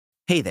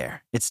Hey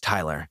there, it's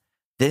Tyler.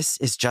 This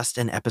is just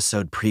an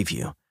episode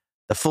preview.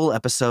 The full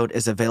episode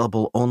is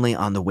available only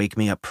on the Wake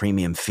Me Up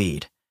Premium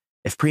feed.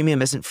 If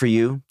Premium isn't for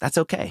you, that's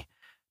okay.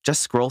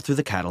 Just scroll through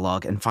the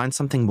catalog and find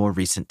something more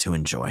recent to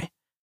enjoy.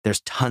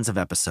 There's tons of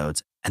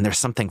episodes, and there's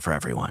something for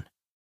everyone.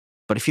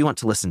 But if you want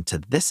to listen to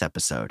this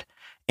episode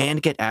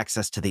and get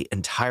access to the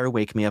entire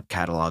Wake Me Up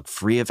catalog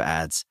free of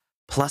ads,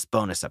 plus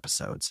bonus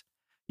episodes,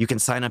 you can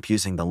sign up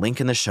using the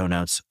link in the show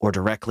notes or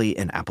directly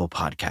in Apple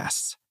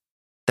Podcasts.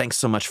 Thanks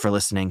so much for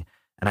listening,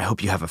 and I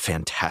hope you have a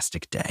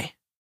fantastic day.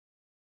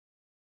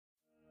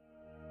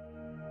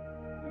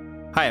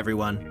 Hi,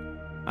 everyone.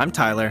 I'm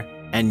Tyler,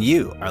 and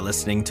you are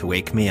listening to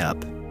Wake Me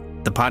Up,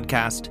 the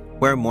podcast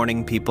where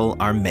morning people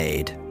are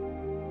made.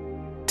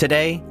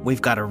 Today,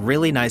 we've got a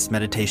really nice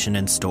meditation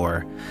in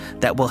store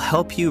that will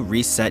help you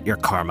reset your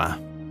karma.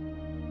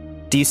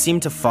 Do you seem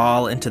to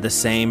fall into the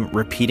same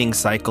repeating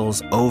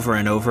cycles over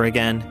and over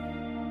again?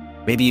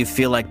 Maybe you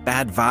feel like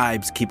bad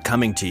vibes keep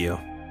coming to you,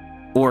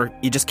 or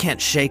you just can't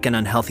shake an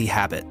unhealthy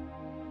habit.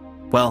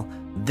 Well,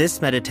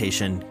 this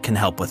meditation can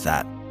help with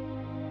that.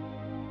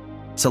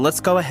 So let's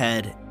go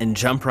ahead and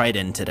jump right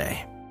in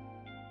today.